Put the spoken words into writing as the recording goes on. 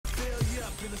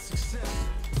been a success.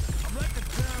 I'm like a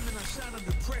diamond, I shine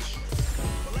under pressure.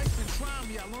 But life's been trying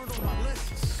me, I learned all my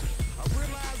lessons. I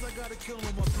realized I gotta kill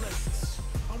all my blessings.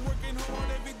 I'm working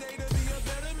hard every day to be a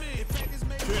better man. In fact, it's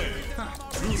made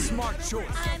me smart choice.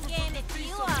 I'm game if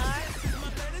you are.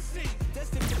 My fantasy,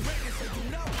 destined for greatness, so you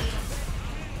know.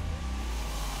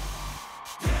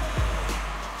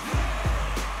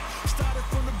 Started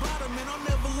from the bottom and I'll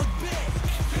never look back.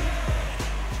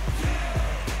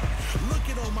 Look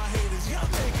at all my haters, y'all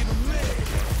taking a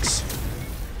mess.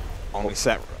 Only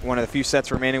set, one of the few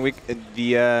sets remaining.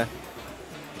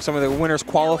 Some of the winners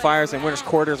qualifiers and winners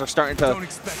quarters are starting to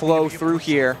flow through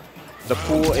here. The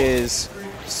pool is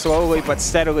slowly but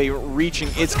steadily reaching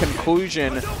its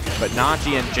conclusion, but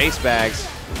Naji and Jspags,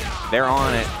 they're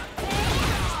on it.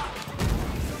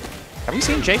 Have we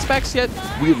seen Jspags yet?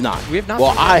 We have not. We have not.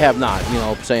 Well, I have not, you know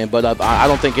what I'm saying, but I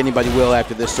don't think anybody will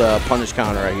after this punish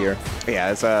counter right here.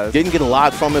 Yeah, it's didn't get a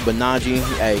lot from it, but Naji,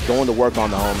 hey, going to work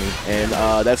on the homie, and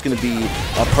that's going to be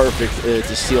a perfect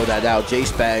to seal that out.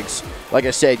 Jspags, like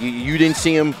I said, you didn't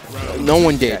see him. No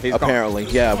one did, apparently.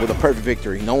 Gone. Yeah, with a perfect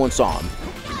victory. No one saw him.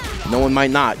 No one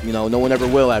might not. You know, no one ever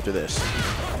will after this.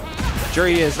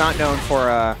 Jury is not known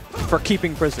for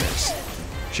keeping prisoners.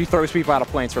 She throws people out of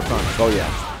planes for fun. Oh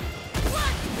yeah.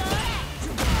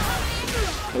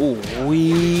 Ooh,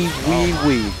 wee.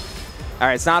 All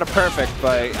right, it's not a perfect,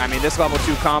 but I mean, this level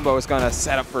 2 combo is going to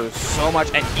set up for so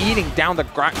much, and eating down the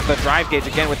drive gauge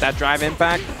again with that drive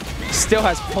impact. Still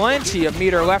has plenty of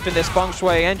meter left in this feng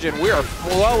shui engine. We are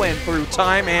flowing through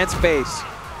time and space.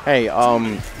 Hey,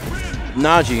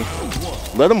 Naji,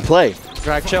 let him play.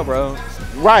 Drag chill, bro.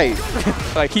 Right.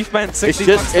 Like, he spent 60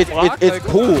 bucks to block. It's like,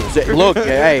 cool. Look,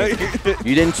 hey,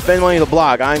 you didn't spend money to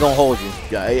block. I ain't gonna hold you.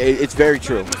 It's very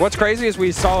true. What's crazy is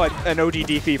we saw an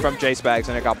ODDP from Jspags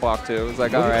and it got blocked too. It was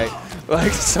like, all right.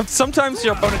 Like, sometimes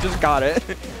your opponent just got it.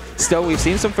 Still, we've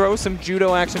seen some throws, some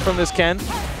judo action from this Ken.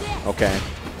 Okay.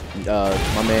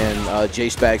 My man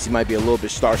Jspags, he might be a little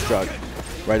bit starstruck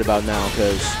right about now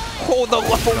because the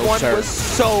level 1 was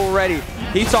so ready.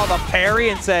 He saw the parry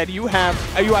and said, you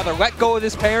either let go of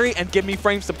this parry and give me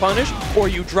frames to punish, or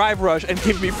you drive rush and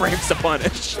give me frames to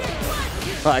punish.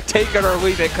 Take it or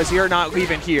leave it, because you're not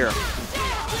leaving here.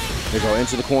 They go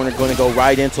into the corner, going to go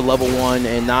right into level 1,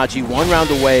 and Naji 1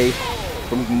 round away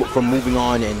from moving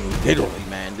on, and literally,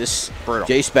 man, this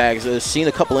Jspags has seen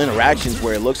a couple interactions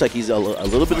where it looks like he's a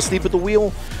little bit asleep at the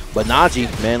wheel, but Naji,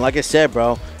 man, like I said,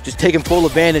 bro, just taking full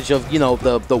advantage of, you know,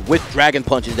 the whip dragon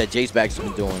punches that Jspags has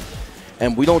been doing.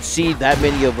 And we don't see that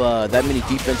many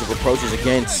defensive approaches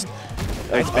against.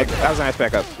 That was a nice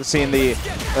backup. Seeing the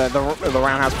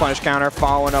roundhouse punish counter,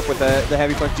 following up with the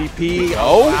heavy punch DP.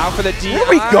 Oh, out for the DI. There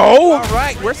we go. All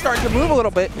right, we're starting to move a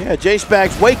little bit. Yeah,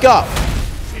 Jspags, wake up.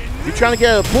 You're trying to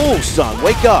get out of the pool, son.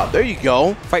 Wake up. There you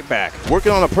go. Fight back.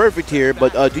 Working on a perfect here,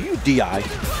 but do you DI?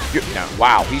 No.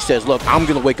 Wow, he says, look, I'm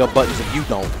going to wake up buttons if you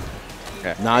don't.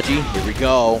 Okay. Naji, here we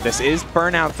go. This is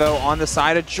burnout, though, on the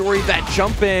side of Jory. That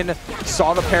jump in,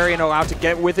 saw the parry and allowed to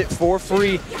get with it for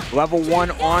free. Level 1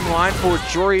 online for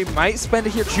Jory. Might spend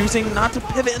it here, choosing not to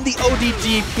pivot in the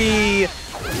ODDP.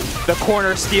 The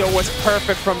corner steal was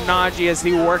perfect from Naji as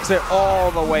he works it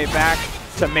all the way back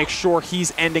to make sure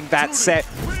he's ending that set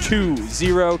 2-0,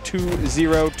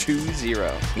 2-0,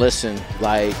 2-0. Listen,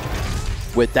 like,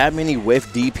 with that many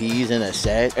whiff DPs in a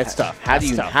set, it's tough. How do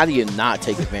you not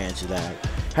take advantage of that?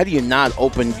 How do you not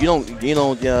open? You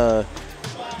don't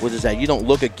what is that? You don't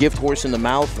look a gift horse in the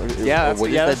mouth? Yeah,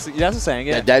 that's a saying.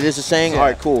 Yeah, that is a saying. Yeah. All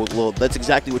right, cool. Well, that's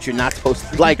exactly what you're not supposed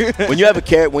to. Like when you have a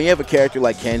character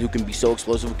like Ken who can be so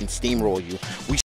explosive, who can steamroll you. We